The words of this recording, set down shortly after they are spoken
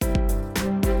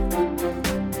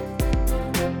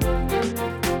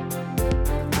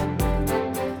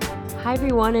Hi,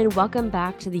 everyone, and welcome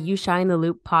back to the You Shine the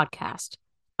Loop podcast.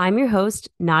 I'm your host,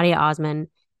 Nadia Osman,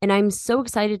 and I'm so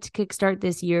excited to kickstart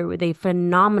this year with a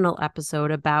phenomenal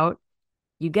episode about,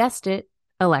 you guessed it,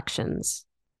 elections.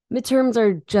 Midterms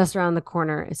are just around the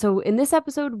corner, so in this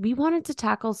episode, we wanted to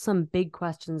tackle some big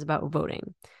questions about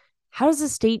voting. How does a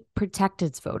state protect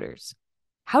its voters?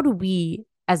 How do we,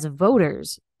 as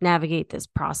voters, navigate this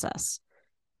process?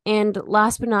 And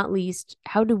last but not least,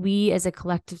 how do we as a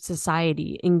collective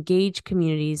society engage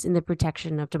communities in the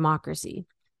protection of democracy?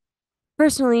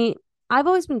 Personally, I've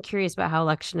always been curious about how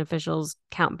election officials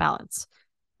count ballots.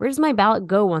 Where does my ballot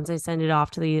go once I send it off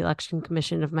to the election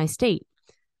commission of my state?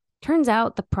 Turns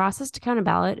out the process to count a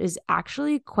ballot is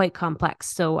actually quite complex,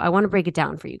 so I want to break it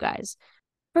down for you guys.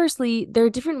 Firstly, there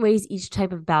are different ways each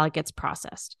type of ballot gets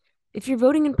processed. If you're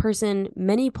voting in person,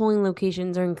 many polling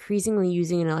locations are increasingly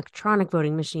using an electronic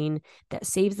voting machine that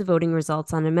saves the voting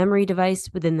results on a memory device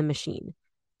within the machine.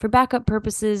 For backup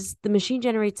purposes, the machine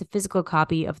generates a physical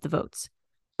copy of the votes.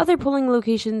 Other polling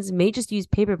locations may just use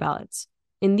paper ballots.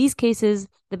 In these cases,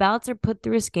 the ballots are put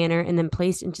through a scanner and then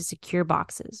placed into secure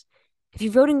boxes. If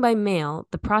you're voting by mail,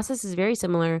 the process is very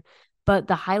similar, but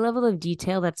the high level of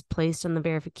detail that's placed on the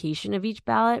verification of each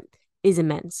ballot is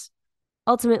immense.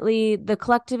 Ultimately, the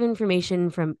collective information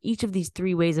from each of these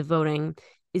three ways of voting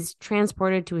is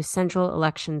transported to a central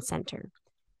election center.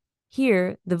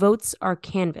 Here, the votes are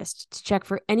canvassed to check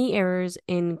for any errors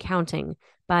in counting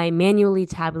by manually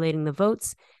tabulating the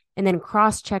votes and then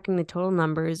cross-checking the total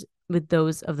numbers with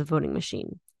those of the voting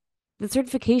machine. The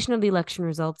certification of the election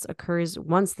results occurs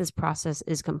once this process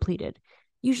is completed,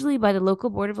 usually by the local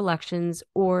board of elections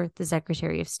or the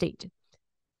Secretary of State.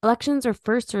 Elections are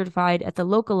first certified at the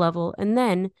local level, and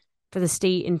then, for the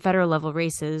state and federal level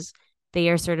races, they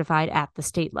are certified at the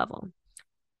state level.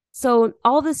 So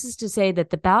all this is to say that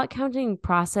the ballot counting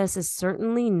process is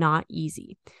certainly not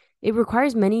easy. It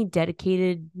requires many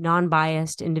dedicated,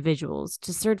 non-biased individuals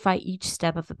to certify each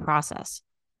step of the process.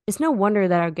 It's no wonder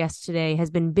that our guest today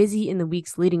has been busy in the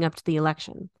weeks leading up to the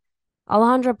election.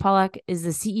 Alejandra Pollack is the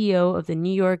CEO of the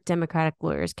New York Democratic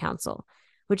Lawyers Council,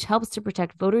 which helps to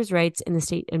protect voters' rights in the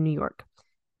state of New York.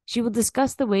 She will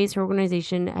discuss the ways her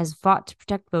organization has fought to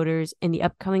protect voters and the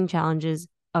upcoming challenges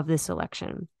of this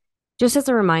election. Just as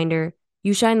a reminder,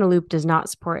 You Shine the Loop does not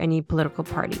support any political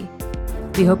party.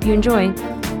 We hope you enjoy.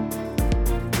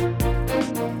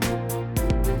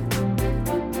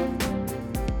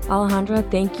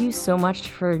 Alejandra, thank you so much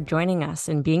for joining us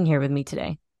and being here with me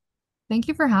today. Thank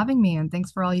you for having me, and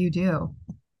thanks for all you do.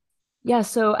 Yeah,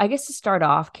 so I guess to start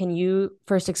off, can you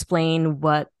first explain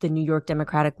what the New York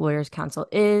Democratic Lawyers Council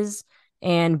is,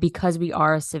 and because we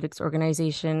are a civics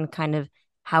organization, kind of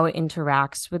how it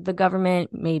interacts with the government,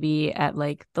 maybe at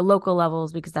like the local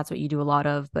levels, because that's what you do a lot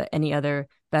of, but any other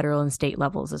federal and state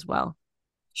levels as well?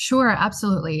 Sure,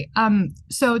 absolutely.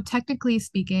 So technically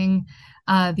speaking,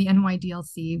 the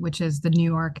NYDLC, which is the New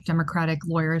York Democratic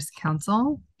Lawyers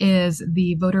Council, is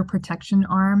the voter protection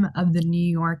arm of the New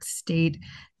York State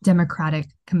Democratic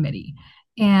Committee.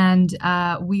 And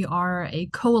we are a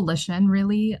coalition,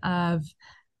 really, of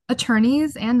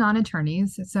attorneys and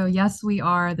non-attorneys. So yes, we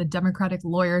are the Democratic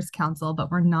Lawyers Council,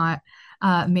 but we're not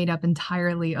made up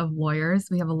entirely of lawyers.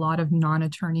 We have a lot of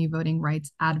non-attorney voting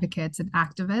rights advocates and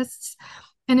activists.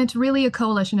 And it's really a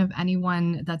coalition of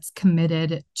anyone that's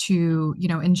committed to,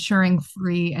 ensuring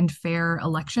free and fair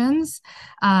elections,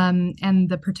 and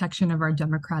the protection of our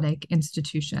democratic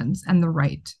institutions and the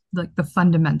right, like the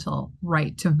fundamental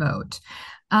right to vote.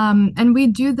 And we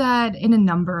do that in a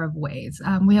number of ways.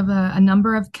 We have a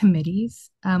number of committees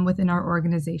within our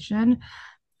organization.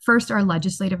 First, our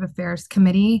Legislative Affairs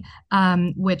Committee,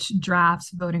 which drafts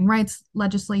voting rights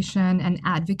legislation and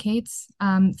advocates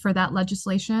for that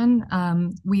legislation.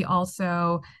 We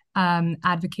also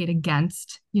advocate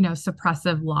against,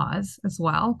 suppressive laws as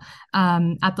well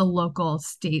at the local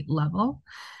state level.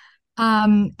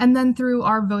 And then through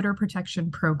our voter protection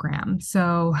program.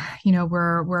 So,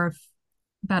 we're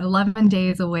about 11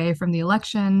 days away from the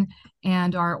election,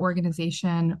 and our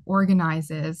organization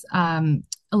organizes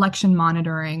election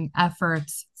monitoring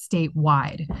efforts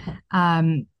statewide.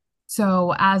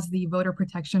 So, as the voter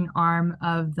protection arm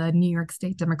of the New York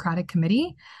State Democratic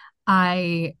Committee,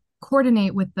 I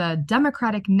coordinate with the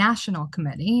Democratic National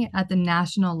Committee at the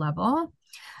national level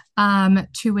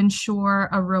to ensure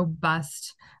a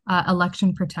robust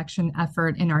election protection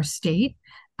effort in our state.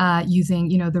 Using,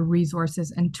 the resources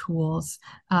and tools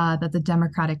that the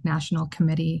Democratic National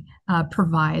Committee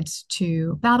provides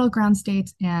to battleground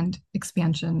states and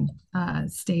expansion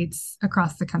states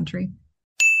across the country.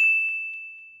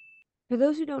 For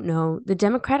those who don't know, the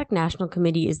Democratic National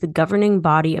Committee is the governing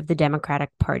body of the Democratic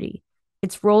Party.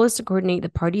 Its role is to coordinate the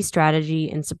party strategy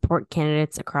and support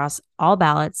candidates across all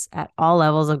ballots at all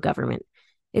levels of government.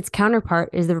 Its counterpart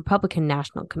is the Republican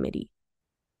National Committee.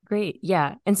 Great.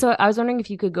 Yeah. And so I was wondering if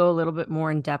you could go a little bit more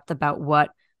in depth about what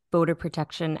voter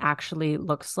protection actually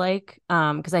looks like,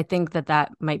 because I think that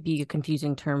that might be a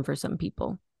confusing term for some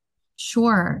people.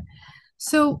 Sure.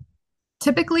 So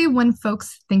typically, when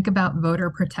folks think about voter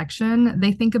protection,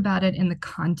 they think about it in the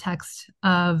context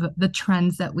of the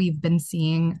trends that we've been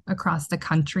seeing across the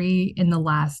country in the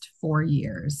last 4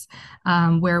 years,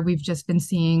 where we've just been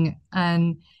seeing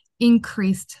an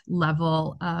increased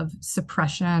level of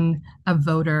suppression of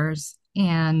voters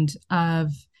and of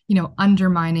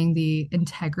undermining the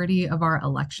integrity of our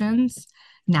elections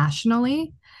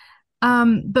nationally.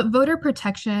 But voter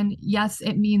protection, yes,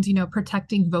 it means,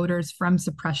 protecting voters from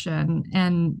suppression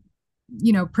and,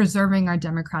 preserving our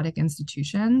democratic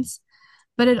institutions.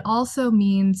 But it also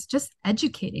means just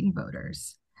educating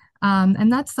voters.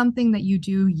 And that's something that you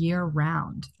do year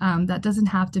round. That doesn't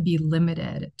have to be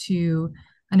limited to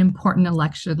an important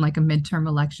election like a midterm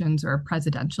elections or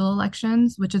presidential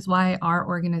elections, which is why our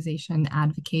organization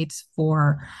advocates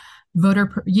for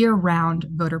year-round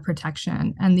voter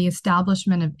protection and the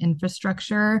establishment of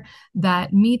infrastructure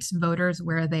that meets voters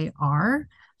where they are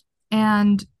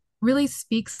and really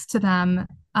speaks to them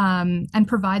and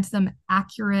provides them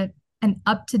accurate and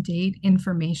up-to-date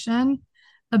information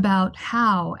about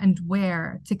how and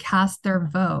where to cast their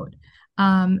vote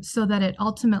so that it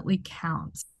ultimately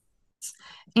counts.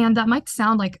 And that might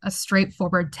sound like a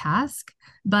straightforward task,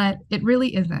 but it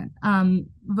really isn't.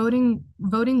 Voting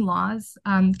laws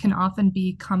can often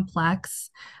be complex,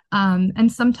 and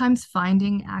sometimes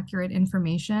finding accurate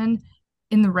information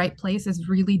in the right place is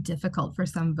really difficult for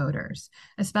some voters,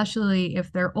 especially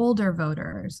if they're older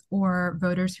voters or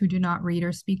voters who do not read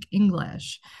or speak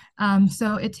English.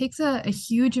 So it takes a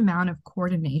huge amount of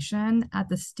coordination at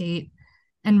the state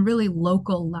and really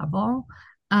local level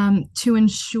to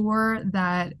ensure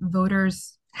that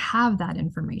voters have that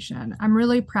information. I'm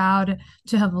really proud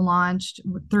to have launched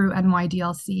through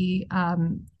NYDLC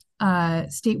a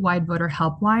statewide voter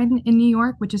helpline in New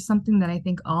York, which is something that I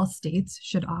think all states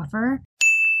should offer.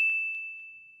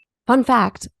 Fun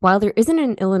fact, while there isn't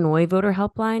an Illinois voter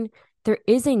helpline, there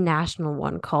is a national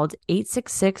one called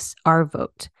 866 Our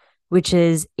Vote, which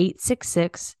is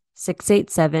 866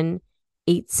 687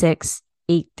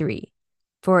 8683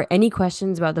 for any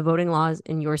questions about the voting laws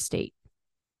in your state.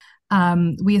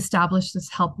 We established this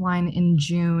helpline in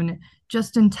June,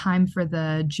 just in time for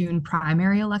the June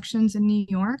primary elections in New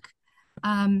York.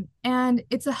 And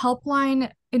it's a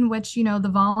helpline in which,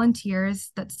 the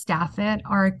volunteers that staff it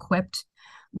are equipped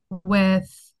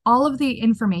with all of the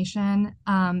information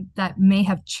that may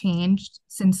have changed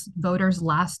since voters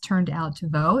last turned out to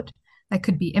vote that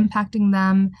could be impacting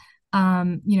them,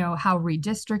 how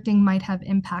redistricting might have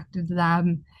impacted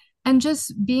them, and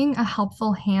just being a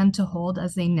helpful hand to hold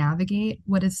as they navigate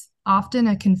what is often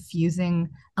a confusing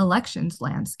elections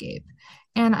landscape.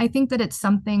 And I think that it's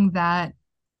something that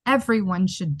everyone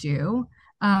should do.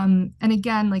 And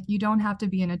again, like you don't have to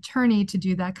be an attorney to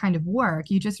do that kind of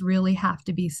work. You just really have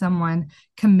to be someone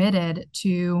committed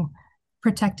to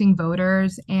protecting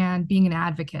voters and being an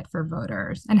advocate for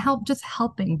voters and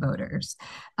helping voters.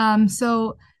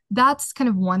 So that's kind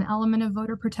of one element of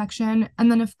voter protection. And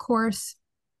then, of course,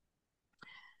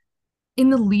 in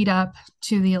the lead up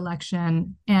to the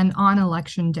election and on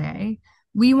election day,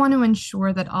 we want to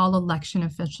ensure that all election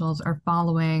officials are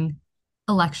following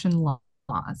election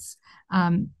laws.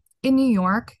 In New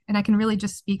York, and I can really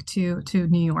just speak to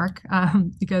New York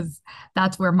because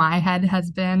that's where my head has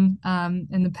been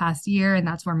in the past year, and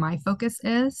that's where my focus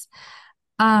is.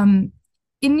 In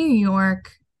New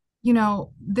York,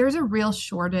 there's a real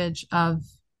shortage of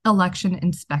election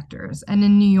inspectors. And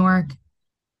in New York,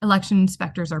 election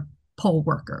inspectors are poll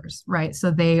workers, right? So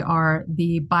they are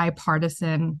the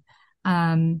bipartisan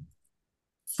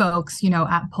folks,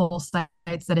 at poll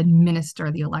sites that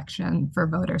administer the election for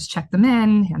voters, check them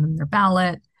in, hand them their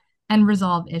ballot, and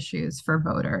resolve issues for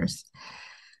voters.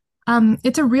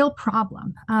 It's a real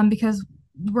problem because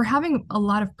we're having a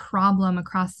lot of problem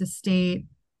across the state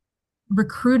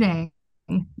recruiting,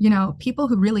 people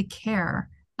who really care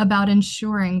about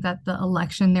ensuring that the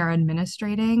election they're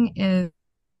administrating is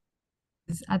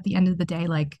at the end of the day,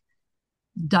 like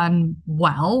done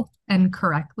well and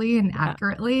correctly and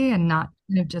accurately and not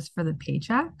just for the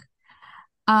paycheck.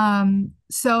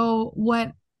 So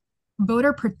what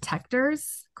voter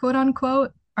protectors, quote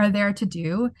unquote, are there to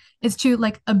do is to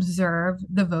like observe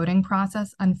the voting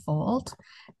process unfold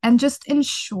and just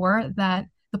ensure that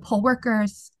the poll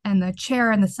workers and the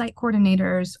chair and the site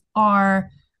coordinators are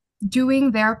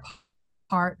doing their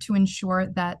part to ensure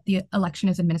that the election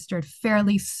is administered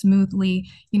fairly, smoothly,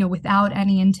 without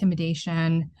any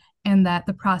intimidation, and that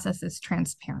the process is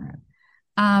transparent.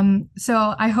 So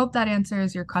I hope that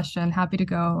answers your question. Happy to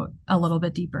go a little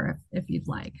bit deeper if you'd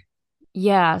like.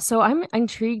 Yeah, so I'm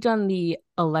intrigued on the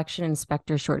election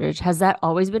inspector shortage. Has that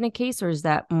always been a case, or is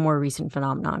that a more recent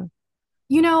phenomenon?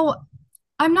 You know,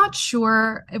 I'm not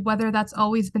sure whether that's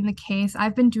always been the case.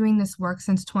 I've been doing this work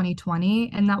since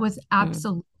 2020, and that was Mm,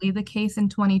 absolutely the case in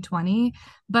 2020.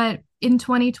 But in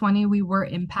 2020, we were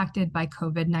impacted by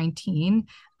COVID-19.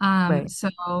 right. So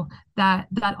that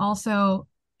also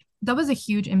that was a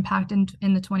huge impact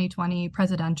in the 2020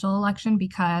 presidential election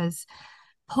because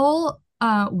poll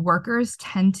workers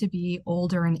tend to be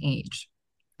older in age.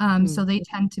 So Mm, they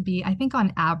tend to be, I think,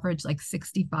 on average, like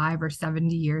 65 or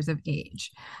 70 years of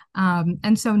age.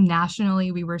 And so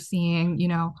nationally, we were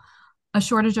seeing, a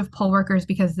shortage of poll workers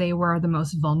because they were the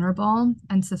most vulnerable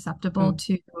and susceptible mm,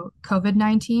 to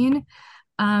COVID-19.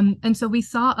 And so we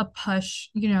saw a push,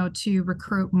 to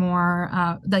recruit more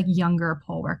like younger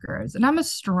poll workers. And I'm a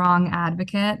strong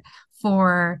advocate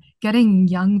for getting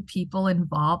young people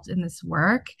involved in this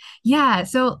work. Yeah.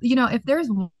 So, if there's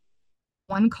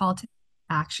one call to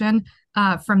action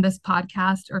from this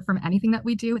podcast or from anything that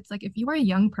we do, it's like if you are a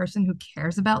young person who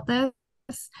cares about this,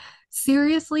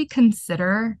 seriously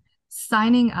consider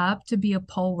signing up to be a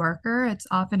poll worker. It's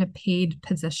often a paid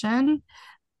position.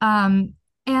 Um,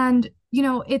 and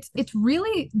it's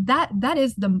really that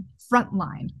is the front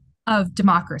line of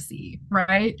democracy,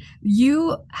 right?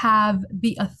 You have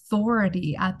the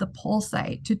authority at the poll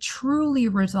site to truly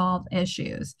resolve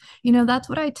issues. That's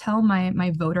what I tell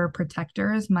my voter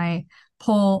protectors, my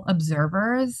poll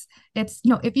observers. It's,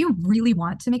 if you really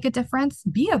want to make a difference,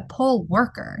 be a poll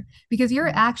worker because you're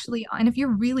mm. actually, and if you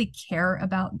really care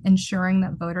about ensuring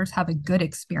that voters have a good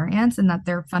experience and that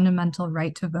their fundamental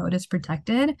right to vote is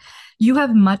protected, you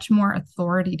have much more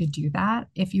authority to do that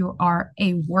if you are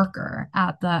a worker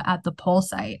at the poll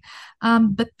site.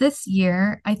 But this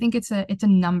year, I think it's a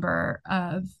number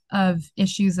of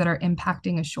issues that are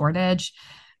impacting a shortage.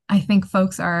 I think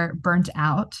folks are burnt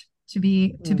out, to Mm.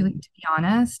 be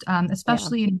honest, Yeah,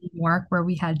 especially in New York, where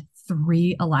we had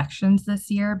three elections this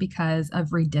year because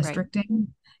of right. redistricting.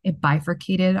 It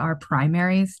bifurcated our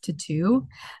primaries to two.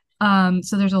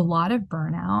 So there's a lot of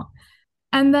burnout.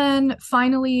 And then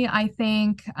finally, I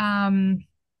think, again,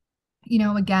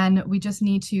 we just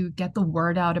need to get the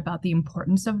word out about the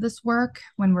importance of this work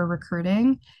when we're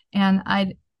recruiting. And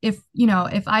if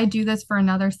I do this for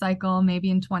another cycle,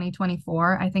 maybe in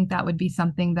 2024, I think that would be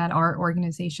something that our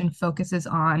organization focuses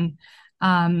on,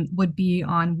 would be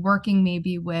on working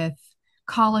maybe with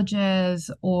colleges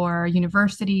or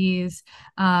universities,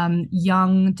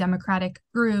 young democratic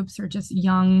groups, or just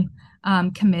young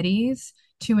committees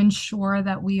to ensure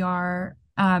that we are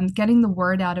getting the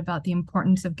word out about the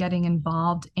importance of getting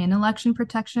involved in election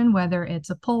protection, whether it's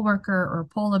a poll worker or a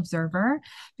poll observer,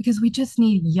 because we just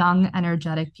need young,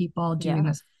 energetic people doing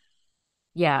Yeah. this.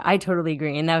 Yeah, I totally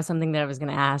agree. And that was something that I was going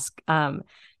to ask.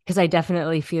 Because I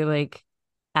definitely feel like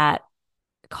at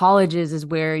colleges is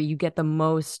where you get the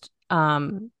most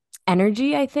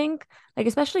energy, I think. Like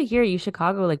especially here at U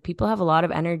Chicago, like people have a lot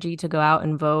of energy to go out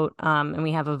and vote. And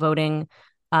we have a voting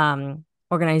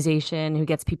organization who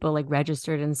gets people like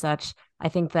registered and such. I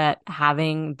think that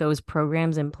having those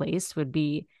programs in place would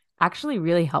be actually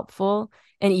really helpful.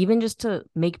 And even just to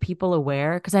make people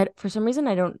aware, because I for some reason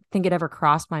I don't think it ever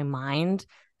crossed my mind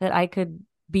that I could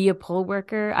be a poll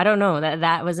worker. I don't know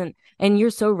that wasn't, and you're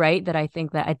so right that I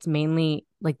think that it's mainly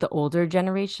like the older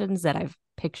generations that I've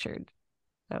pictured.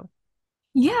 So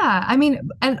Yeah, I mean,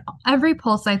 and every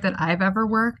poll site that I've ever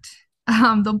worked,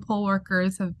 the poll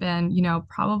workers have been,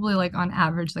 probably like on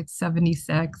average, like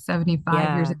 76,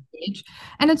 75 years yeah. of age.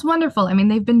 And it's wonderful. I mean,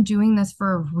 they've been doing this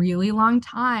for a really long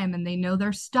time and they know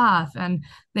their stuff. And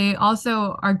they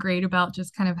also are great about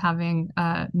just kind of having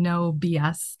no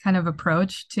BS kind of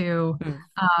approach to,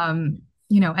 Mm,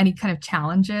 any kind of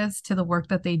challenges to the work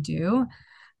that they do.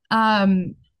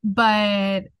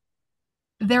 But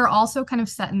they're also kind of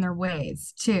set in their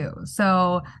ways too.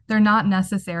 So they're not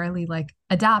necessarily like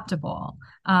adaptable,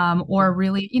 or mm,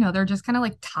 really, they're just kind of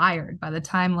like tired by the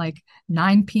time like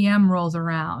 9 p.m. rolls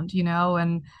around,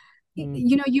 and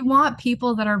mm. you want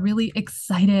people that are really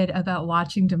excited about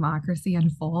watching democracy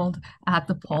unfold at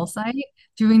the Yeah. poll site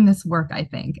doing this work, I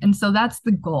think. And so that's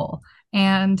the goal.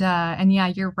 And yeah,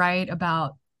 you're right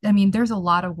about I mean, there's a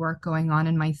lot of work going on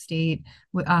in my state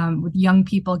with young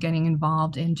people getting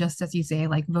involved in, just as you say,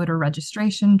 like voter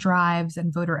registration drives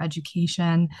and voter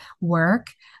education work.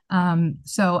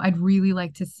 So I'd really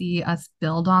like to see us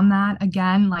build on that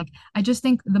again. Like, I just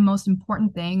think the most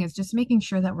important thing is just making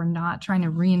sure that we're not trying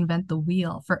to reinvent the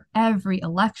wheel for every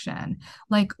election.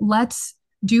 Like, let's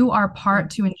do our part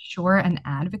to ensure and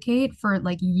advocate for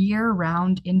like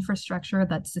year-round infrastructure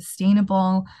that's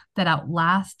sustainable, that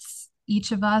outlasts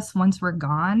each of us once we're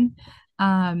gone.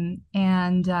 And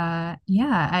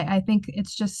yeah, I think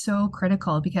it's just so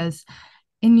critical because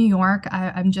in New York,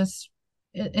 I'm just,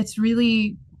 it's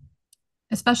really,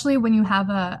 especially when you have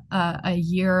a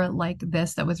year like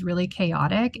this that was really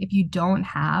chaotic, if you don't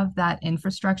have that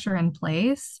infrastructure in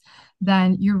place,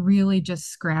 then you're really just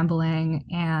scrambling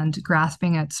and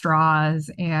grasping at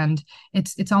straws, and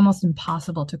it's almost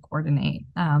impossible to coordinate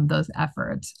those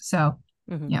efforts. So,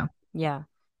 Hmm. yeah. Yeah.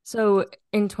 So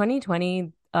in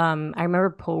 2020, I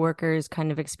remember poll workers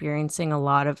kind of experiencing a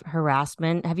lot of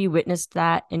harassment. Have you witnessed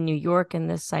that in New York in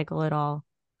this cycle at all?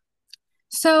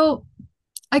 So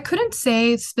I couldn't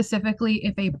say specifically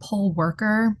if a poll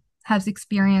worker has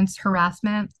experienced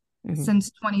harassment Hmm. since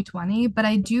 2020, but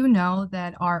I do know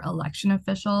that our election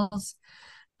officials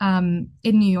in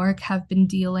New York have been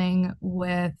dealing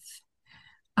with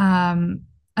an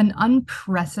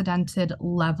unprecedented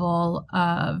level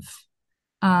of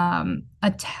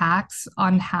attacks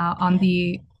on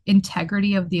the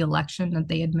integrity of the election that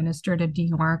they administered in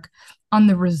New York, on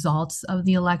the results of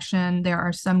the election. There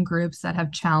are some groups that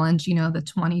have challenged, the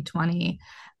 2020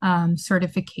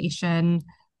 certification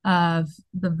of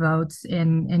the votes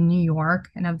in New York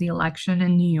and of the election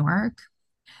in New York.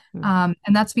 And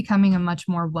that's becoming a much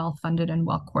more well-funded and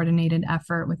well-coordinated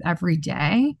effort with every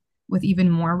day, with even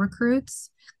more recruits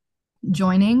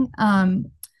joining.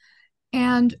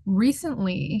 And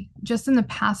recently, just in the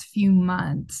past few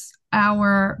months,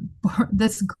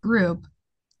 this group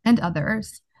and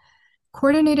others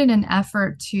coordinated an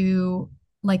effort to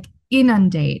like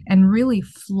inundate and really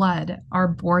flood our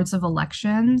boards of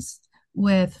elections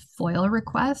with FOIL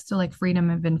requests, so like Freedom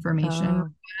of Information Oh.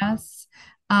 requests,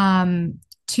 um,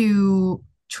 to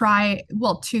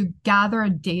to gather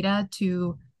data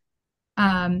to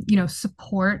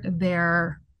support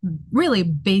their really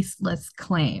baseless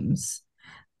claims.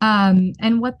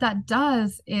 And what that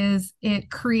does is it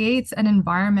creates an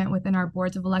environment within our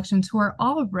boards of elections who are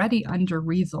already under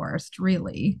resourced,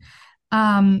 really,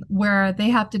 where they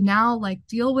have to now like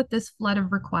deal with this flood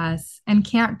of requests and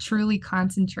can't truly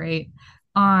concentrate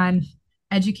on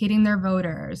educating their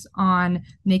voters, on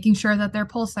making sure that their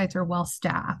poll sites are well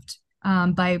staffed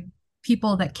by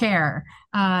people that care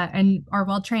and are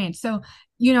well trained. So,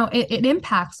 it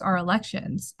impacts our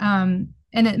elections. And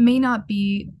it may not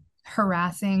be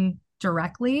harassing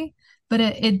directly, but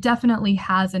it definitely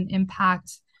has an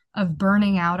impact of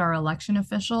burning out our election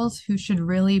officials who should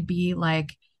really be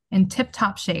like in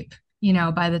tip-top shape,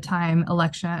 by the time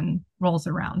election rolls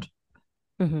around.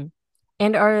 Hmm.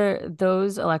 And are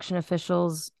those election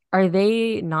officials, are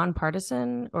they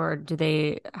nonpartisan or do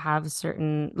they have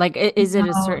certain, like, is it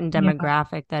a No, certain yeah.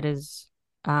 demographic that is,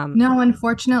 No,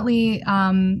 unfortunately,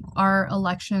 our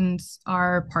elections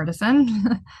are partisan.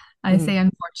 I say mhm,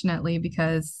 unfortunately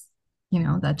because,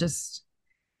 that just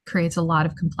creates a lot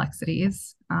of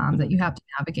complexities that mhm. you have to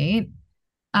navigate.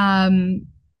 Um,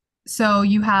 so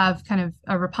you have kind of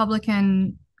a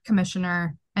Republican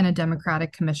commissioner and a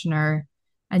Democratic commissioner,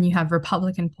 and you have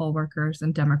Republican poll workers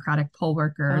and Democratic poll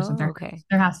workers, and Oh, there okay.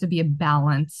 there has to be a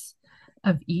balance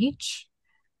of each.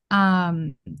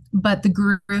 Um, but the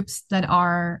groups that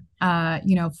are,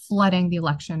 flooding the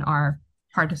election are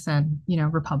partisan,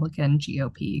 Republican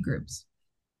GOP groups.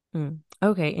 Mm.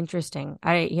 Okay, interesting.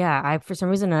 Yeah, for some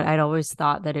reason I'd always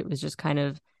thought that it was just kind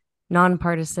of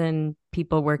nonpartisan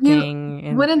people You working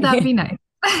and wouldn't that be nice?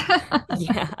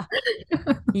 yeah.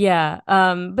 Yeah.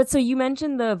 But so you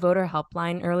mentioned the voter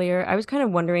helpline earlier. I was kind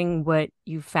of wondering what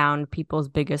you found people's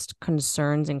biggest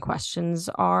concerns and questions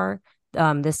are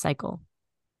this cycle.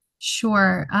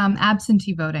 Sure.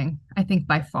 Absentee voting, I think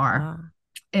by far Ah.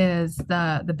 is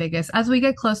the biggest. As we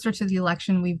get closer to the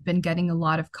election, we've been getting a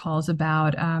lot of calls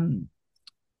about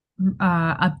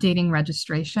updating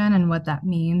registration and what that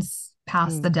means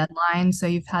past the Mm, deadline. So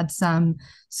you've had some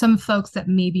folks that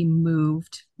maybe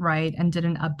moved, right, and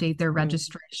didn't update their mm,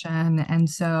 registration, and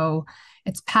so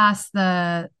it's past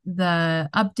the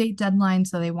update deadline.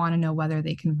 So they want to know whether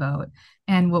they can vote.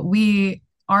 And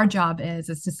our job is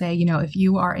to say, if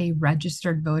you are a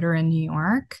registered voter in New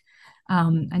York,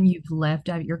 and you've lived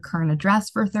at your current address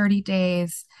for 30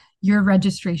 days, your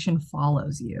registration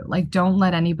follows you. Like, don't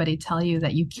let anybody tell you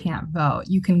that you can't vote.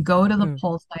 You can go to the Mm.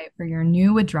 poll site for your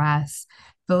new address,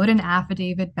 vote an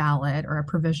affidavit ballot or a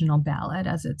provisional ballot,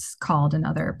 as it's called in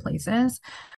other places.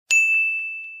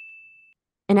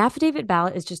 An affidavit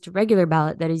ballot is just a regular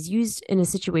ballot that is used in a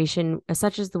situation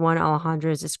such as the one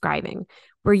Alejandra is describing,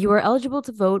 where you are eligible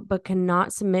to vote but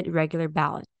cannot submit a regular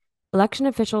ballot. Election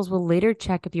officials will later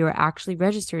check if you are actually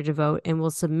registered to vote and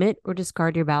will submit or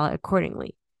discard your ballot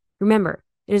accordingly. Remember,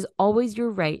 it is always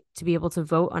your right to be able to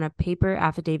vote on a paper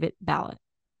affidavit ballot.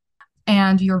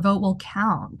 And your vote will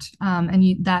count.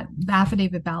 That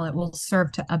affidavit ballot will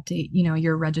serve to update,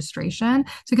 your registration.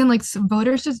 So again, like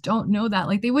voters just don't know that.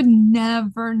 Like they would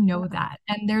never know that.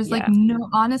 And there's like Yeah.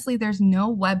 honestly, there's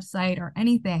no website or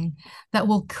anything that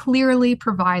will clearly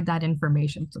provide that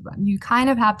information to them. You kind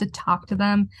of have to talk to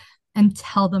them and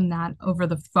tell them that over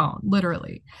the phone,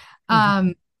 literally.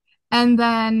 Mhm. And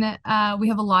then we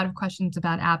have a lot of questions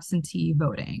about absentee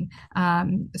voting.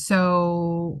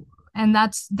 And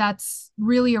that's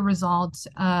really a result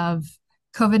of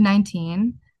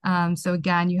COVID-19. So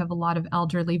again, you have a lot of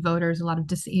elderly voters, a lot of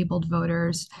disabled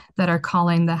voters that are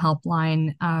calling the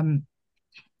helpline.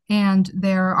 And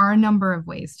there are a number of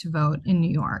ways to vote in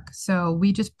New York. So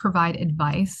we just provide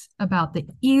advice about the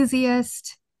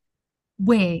easiest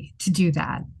way to do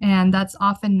that. And that's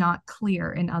often not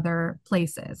clear in other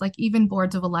places, like even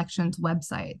boards of elections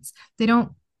websites. They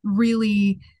don't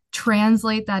really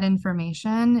translate that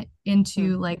information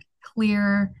into like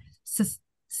clear,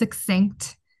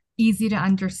 succinct, easy to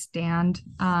understand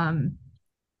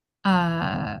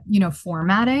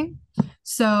formatting.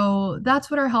 So that's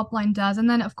what our helpline does. And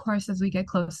then of course, as we get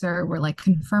closer, we're like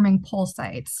confirming poll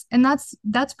sites. And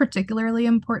that's particularly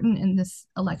important in this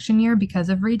election year because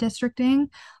of redistricting. A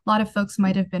lot of folks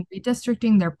might have been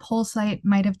redistricting, their poll site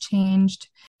might have changed.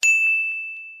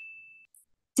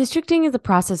 Districting is the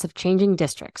process of changing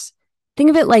districts. Think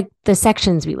of it like the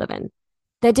sections we live in.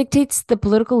 That dictates the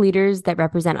political leaders that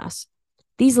represent us.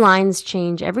 These lines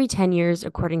change every 10 years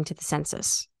according to the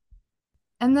census.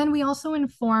 And then we also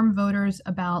inform voters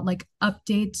about like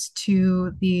updates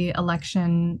to the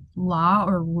election law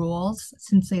or rules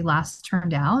since they last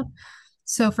turned out.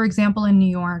 So, for example, in New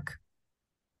York,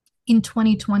 in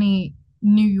 2020,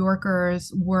 New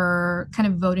Yorkers were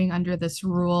kind of voting under this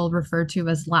rule referred to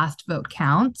as last vote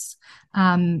counts.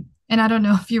 And I don't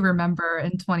know if you remember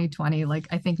in 2020, like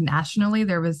I think nationally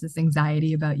there was this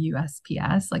anxiety about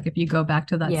USPS. Like if you go back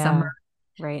to that Yeah, summer,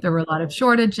 right. there were a lot of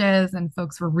shortages and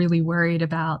folks were really worried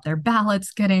about their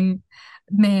ballots getting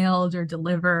mailed or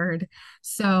delivered.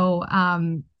 So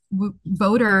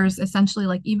voters essentially,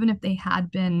 like even if they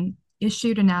had been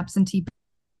issued an absentee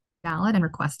ballot and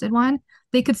requested one,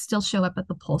 they could still show up at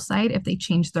the poll site if they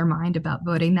changed their mind about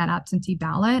voting that absentee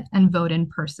ballot and vote in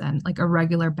person, like a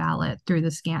regular ballot through the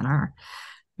scanner.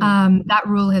 That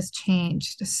rule has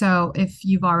changed. So if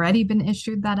you've already been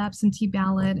issued that absentee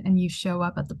ballot and you show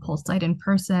up at the poll site in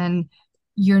person,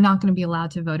 you're not going to be allowed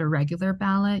to vote a regular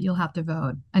ballot. You'll have to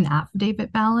vote an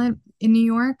affidavit ballot in New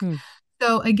York. Mm.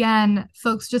 So again,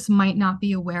 folks just might not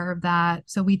be aware of that.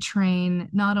 So we train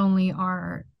not only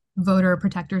our voter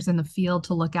protectors in the field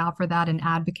to look out for that and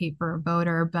advocate for a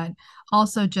voter, but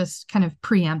also just kind of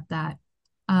preempt that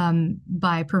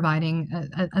by providing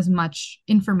as much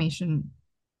information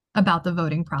about the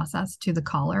voting process to the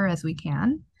caller as we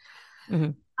can.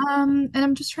 Mm-hmm. And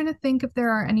I'm just trying to think if there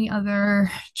are any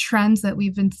other trends that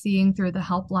we've been seeing through the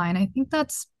helpline. I think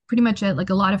that's pretty much it. Like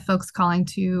a lot of folks calling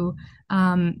to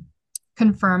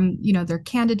confirm, their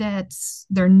candidates,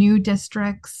 their new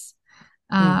districts.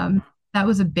 That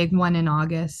was a big one in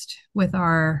August with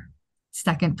our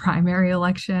second primary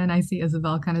election. I see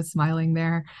Isabel kind of smiling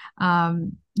there.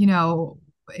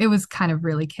 It was kind of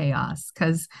really chaos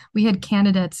because we had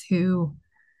candidates who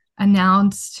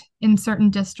announced in certain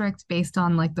districts based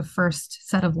on like the first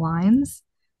set of lines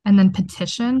and then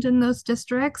petitioned in those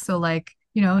districts. So like,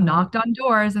 knocked on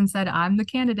doors and said, I'm the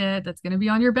candidate that's going to be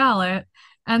on your ballot.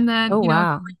 And then, Oh,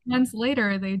 wow. 3 months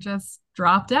later, they just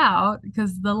dropped out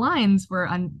because the lines were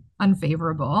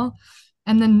unfavorable.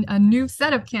 And then a new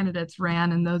set of candidates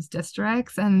ran in those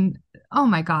districts. And oh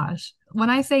my gosh, when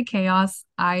I say chaos,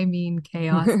 I mean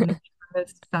chaos in the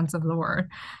truest sense of the word.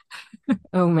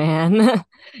 Oh man.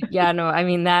 Yeah, no, I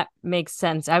mean that makes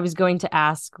sense. I was going to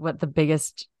ask what the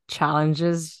biggest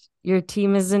challenges your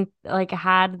team isn't like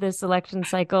had this election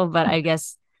cycle, but I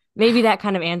guess maybe that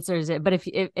kind of answers it. But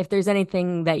if there's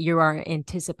anything that you are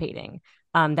anticipating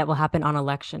that will happen on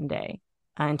election day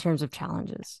in terms of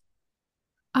challenges.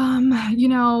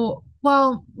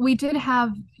 Well, we did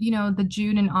have, the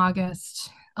June and August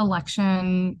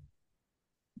election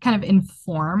kind of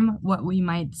inform what we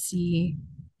might see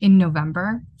in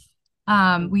November.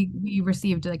 We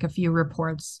received like a few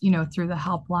reports, through the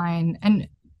helpline, and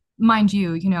mind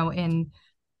you, in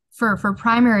for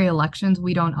primary elections,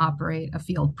 we don't operate a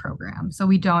field program, so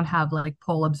we don't have like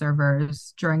poll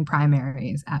observers during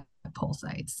primaries at poll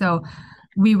sites. So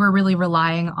we were really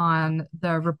relying on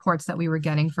the reports that we were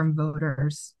getting from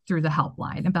voters through the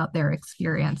helpline about their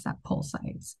experience at poll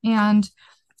sites. And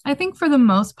I think for the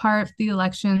most part, the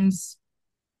elections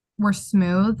were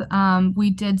smooth. We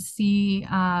did see,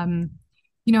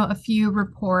 a few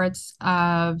reports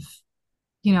of,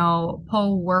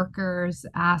 poll workers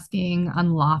asking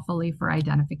unlawfully for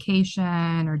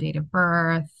identification or date of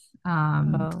birth.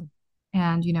 Oh,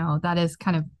 And, that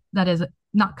is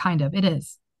not kind of, it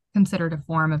is considered a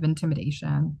form of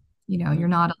intimidation. You're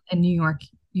not in New York,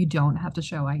 you don't have to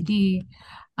show ID.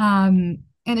 And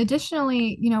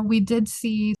additionally, we did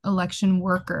see election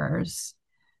workers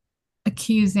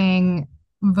accusing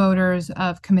voters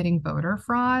of committing voter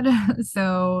fraud.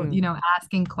 So, mm,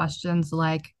 asking questions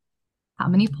like, how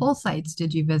many poll sites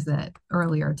did you visit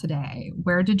earlier today?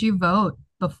 Where did you vote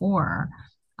before?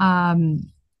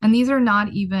 And these are not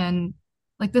even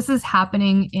like this is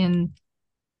happening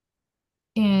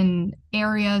in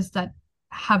areas that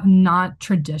have not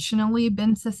traditionally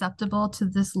been susceptible to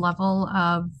this level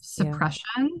of yeah.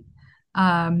 suppression.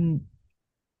 Um,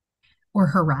 or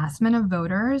harassment of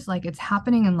voters. Like it's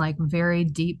happening in like very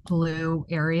deep blue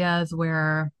areas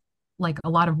where like a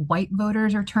lot of white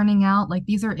voters are turning out. Like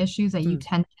these are issues that you Mm,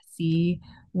 tend to see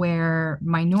where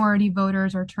minority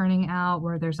voters are turning out,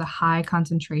 where there's a high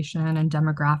concentration and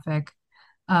demographic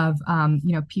of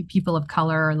people of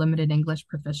color or limited English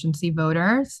proficiency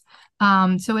voters.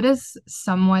 So it is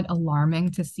somewhat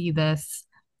alarming to see this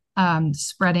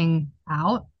spreading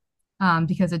out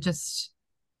because it just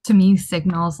to me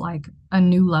signals like a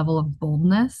new level of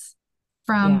boldness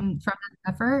yeah. from that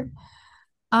effort.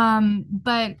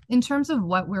 But in terms of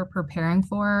what we're preparing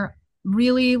for,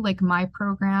 really like my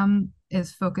program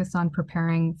is focused on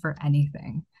preparing for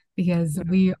anything because Mm,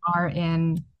 we are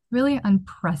in really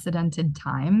unprecedented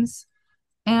times.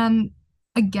 And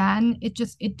again,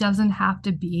 it doesn't have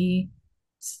to be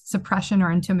suppression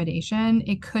or intimidation.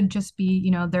 It could just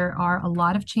be, there are a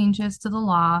lot of changes to the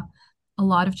law, a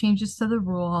lot of changes to the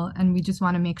rule, and we just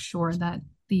want to make sure that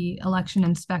the election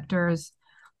inspectors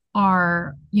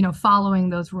are, following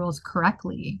those rules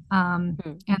correctly, mm,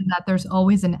 and that there's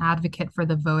always an advocate for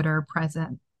the voter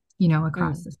present,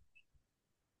 across mm. the.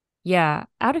 Yeah.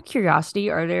 Out of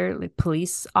curiosity, are there like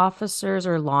police officers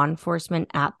or law enforcement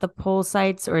at the poll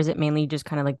sites, or is it mainly just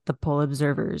kind of like the poll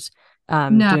observers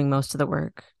No, doing most of the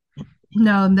work?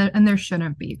 no, and there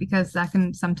shouldn't be because that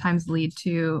can sometimes lead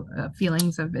to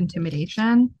feelings of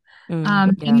intimidation. In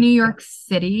Yeah. New York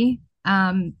City,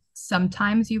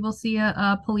 sometimes you will see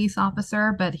a police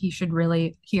officer, but he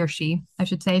or she, I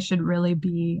should say, should really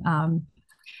be,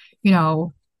 you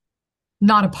know,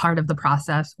 not a part of the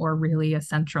process or really a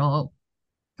central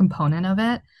component of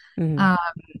it. Mm, Um,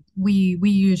 we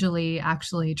usually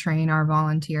actually train our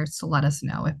volunteers to let us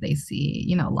know if they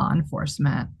see, law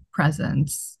enforcement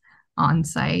presence on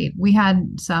site. We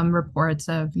had some reports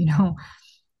of,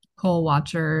 poll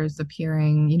watchers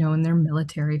appearing, in their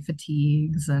military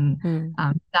fatigues, and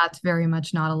mm, that's very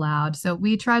much not allowed. So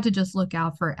we try to just look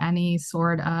out for any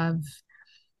sort of,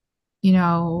 you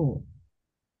know,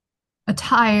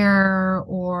 attire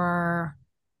or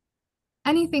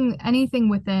anything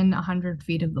within 100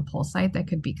 feet of the poll site that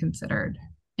could be considered mm,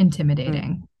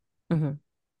 intimidating. mhm.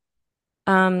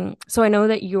 So I know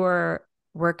that your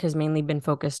work has mainly been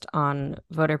focused on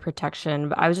voter protection,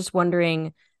 but I was just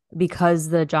wondering, because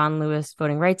the John Lewis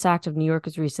Voting Rights Act of New York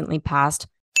was recently passed.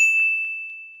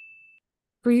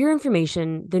 For your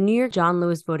information, the New York John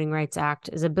Lewis Voting Rights Act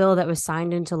is a bill that was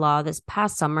signed into law this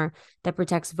past summer that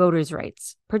protects voters'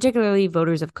 rights, particularly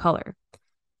voters of color.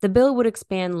 The bill would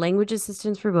expand language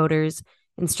assistance for voters,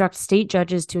 instruct state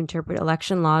judges to interpret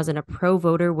election laws in a pro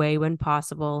voter way when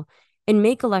possible, and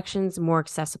make elections more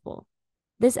accessible.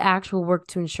 This act will work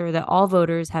to ensure that all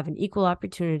voters have an equal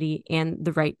opportunity and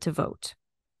the right to vote.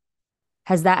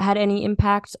 Has that had any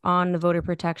impact on the voter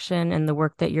protection and the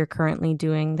work that you're currently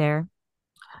doing there?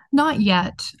 Not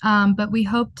yet, but we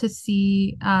hope to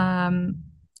see, a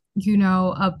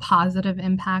positive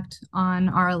impact on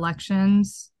our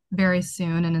elections very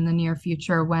soon and in the near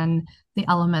future when the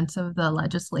elements of the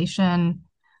legislation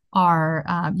are,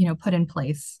 put in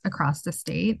place across the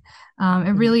state. It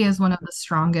Mm-hmm. really is one of the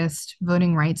strongest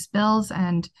voting rights bills.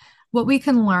 And what we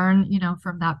can learn,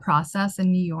 from that process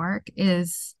in New York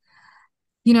is,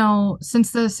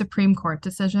 since the Supreme Court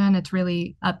decision, it's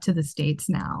really up to the states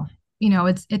now.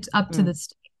 It's up to the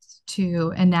states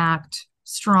to enact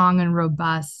strong and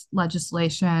robust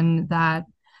legislation that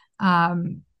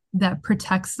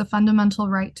protects the fundamental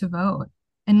right to vote,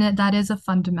 and that is a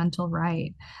fundamental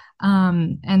right.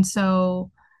 And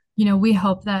so, we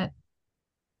hope that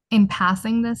in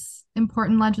passing this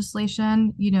important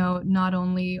legislation, not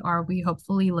only are we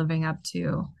hopefully living up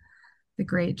to the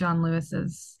great John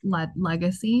Lewis's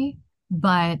legacy,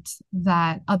 but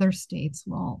that other states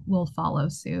will follow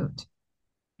suit.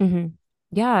 Hmm.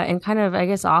 Yeah, and kind of, I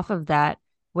guess, off of that,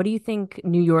 what do you think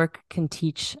New York can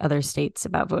teach other states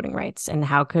about voting rights, and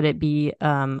how could it be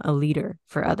a leader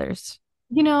for others?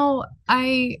 You know,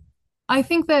 I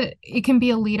think that it can be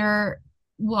a leader.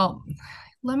 Well,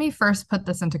 let me first put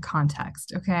this into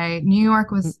context, okay? New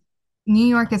York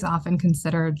is often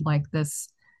considered like this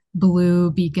blue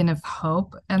beacon of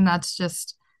hope, and that's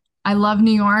just I love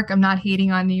New York. I'm not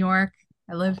hating on New York.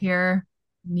 I live here,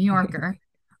 New Yorker.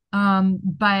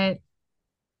 But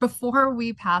before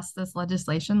we passed this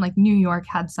legislation, like New York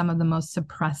had some of the most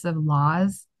suppressive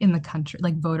laws in the country,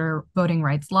 like voting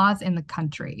rights laws in the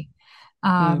country.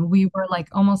 Mm, We were like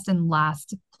almost in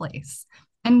last place.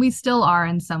 And we still are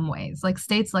in some ways. Like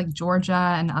states like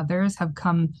Georgia and others have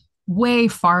come way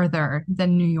farther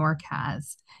than New York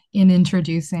has in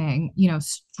introducing,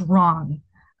 strong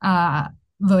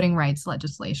voting rights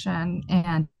legislation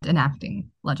and enacting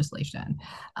legislation.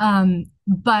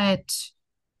 But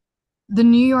the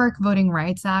New York Voting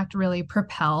Rights Act really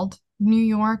propelled New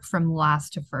York from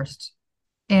last to first.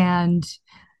 And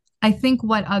I think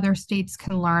what other states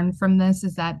can learn from this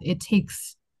is that it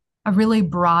takes a really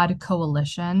broad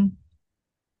coalition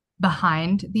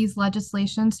behind these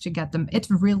legislations to get them. It's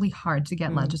really hard to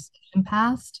get mm, legislation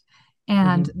passed.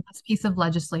 And hmm. this piece of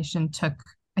legislation took,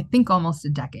 I think, almost a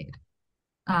decade.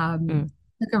 Mm.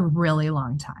 Took a really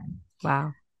long time.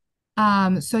 Wow.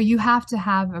 So you have to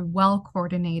have a well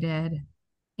coordinated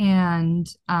and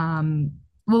a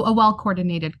well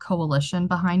coordinated coalition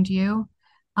behind you.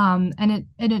 And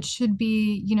it should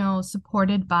be,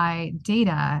 supported by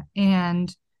data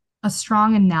and a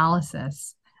strong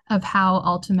analysis of how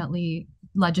ultimately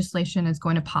legislation is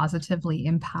going to positively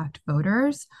impact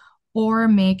voters or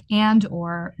make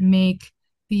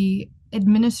the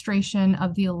administration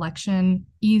of the election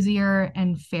easier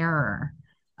and fairer.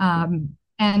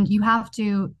 And you have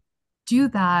to do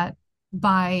that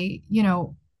by,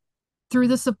 through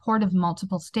the support of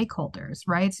multiple stakeholders,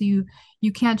 right? So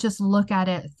you can't just look at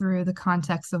it through the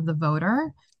context of the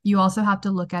voter. You also have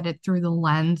to look at it through the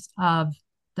lens of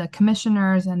the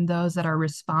commissioners and those that are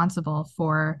responsible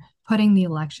for putting the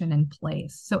election in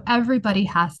place. So everybody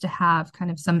has to have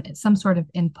kind of some sort of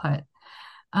input.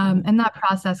 Mhm. And that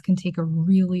process can take a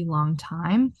really long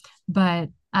time. But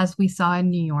as we saw in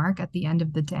New York, at the end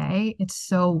of the day, it's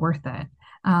so worth it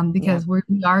Yeah. because we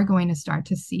are going to start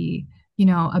to see,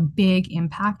 a big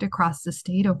impact across the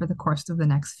state over the course of the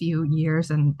next few years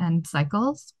and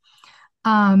cycles.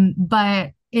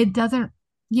 But it doesn't,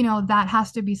 that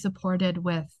has to be supported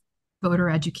with voter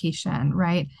education,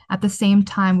 right? At the same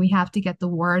time, we have to get the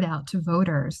word out to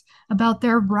voters about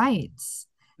their rights,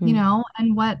 Mm,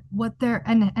 and what they're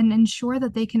and ensure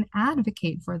that they can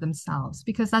advocate for themselves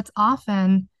because that's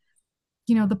often,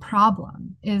 the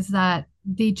problem is that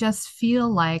they just feel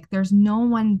like there's no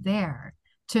one there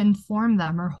to inform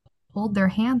them or hold their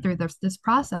hand through this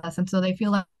process. And so they feel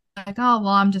like, oh, well,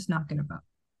 I'm just not going to vote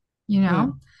you mm,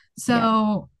 know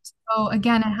yeah. so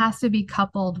again, it has to be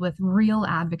coupled with real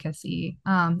advocacy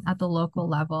at the local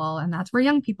level, and that's where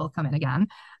young people come in again.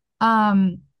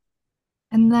 um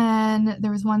and then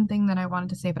there was one thing that I wanted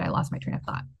to say, but I lost my train of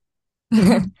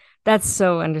thought. That's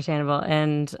so understandable.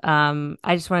 And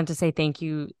I just wanted to say thank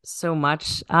you so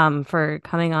much for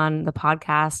coming on the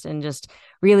podcast and just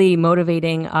really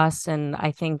motivating us. And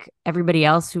I think everybody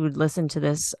else who would listen to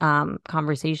this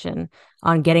conversation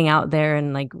on getting out there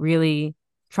and like really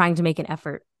trying to make an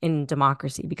effort in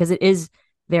democracy because it is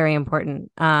very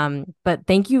important. But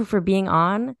thank you for being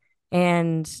on.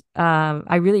 And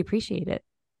I really appreciate it.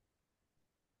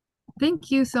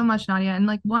 Thank you so much, Nadia. And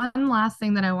like one last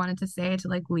thing that I wanted to say to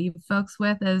like leave folks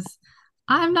with is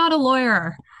I'm not a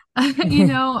lawyer.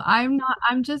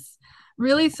 I'm just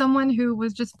really someone who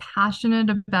was just passionate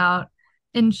about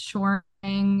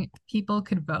ensuring people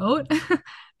could vote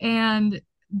and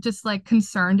just like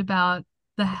concerned about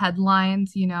the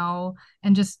headlines,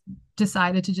 and just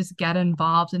decided to just get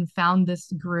involved and found this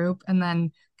group. And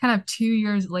then kind of 2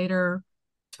 years later,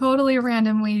 totally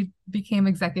randomly became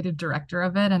executive director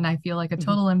of it, and I feel like a Mhm.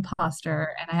 total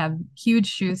imposter and I have huge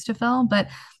shoes to fill. But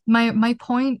my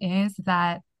point is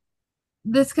that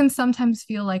this can sometimes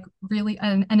feel like really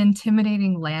an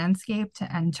intimidating landscape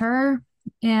to enter,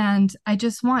 and I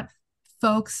just want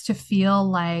folks to feel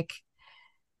like,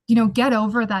 get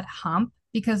over that hump,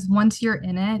 because once you're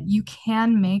in it, you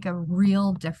can make a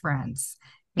real difference.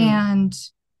 Mm. And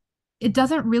it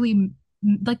doesn't really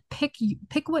like pick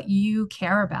what you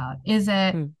care about. Is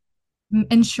it Mm.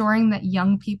 ensuring that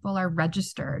young people are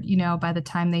registered, by the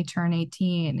time they turn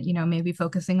 18, maybe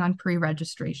focusing on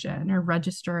pre-registration or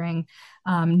registering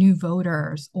new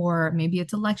voters, or maybe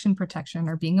it's election protection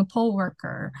or being a poll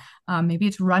worker. Maybe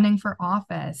it's running for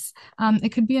office. It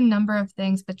could be a number of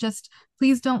things, but just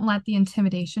please don't let the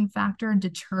intimidation factor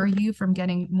deter you from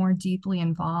getting more deeply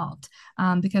involved,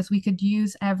 because we could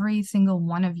use every single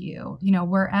one of you,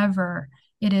 wherever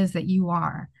it is that you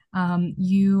are.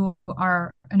 You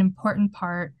are an important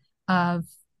part of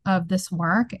this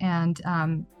work, and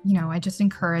I just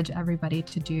encourage everybody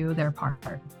to do their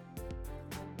part.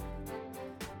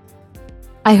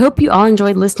 I hope you all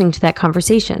enjoyed listening to that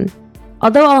conversation.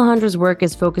 Although Alejandra's work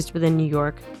is focused within New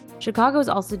York, Chicago is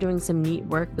also doing some neat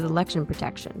work with election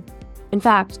protection. In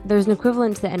fact, there's an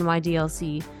equivalent to the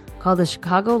NYDLC called the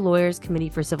Chicago Lawyers Committee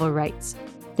for Civil Rights.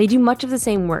 They do much of the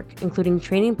same work, including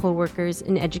training poll workers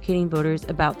and educating voters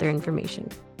about their information.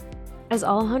 As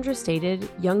Alejandra stated,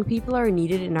 young people are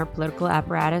needed in our political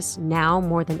apparatus now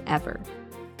more than ever.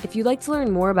 If you'd like to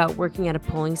learn more about working at a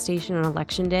polling station on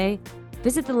Election Day,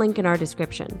 visit the link in our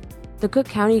description. The Cook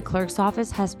County Clerk's Office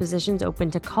has positions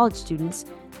open to college students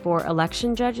for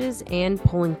election judges and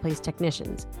polling place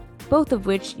technicians, both of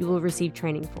which you will receive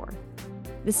training for.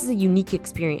 This is a unique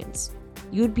experience.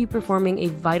 You would be performing a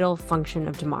vital function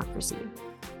of democracy.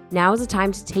 Now is the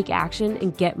time to take action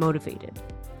and get motivated.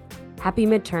 Happy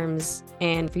midterms,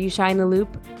 and for You Shine the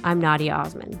Loop, I'm Nadia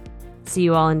Osman. See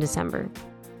you all in December.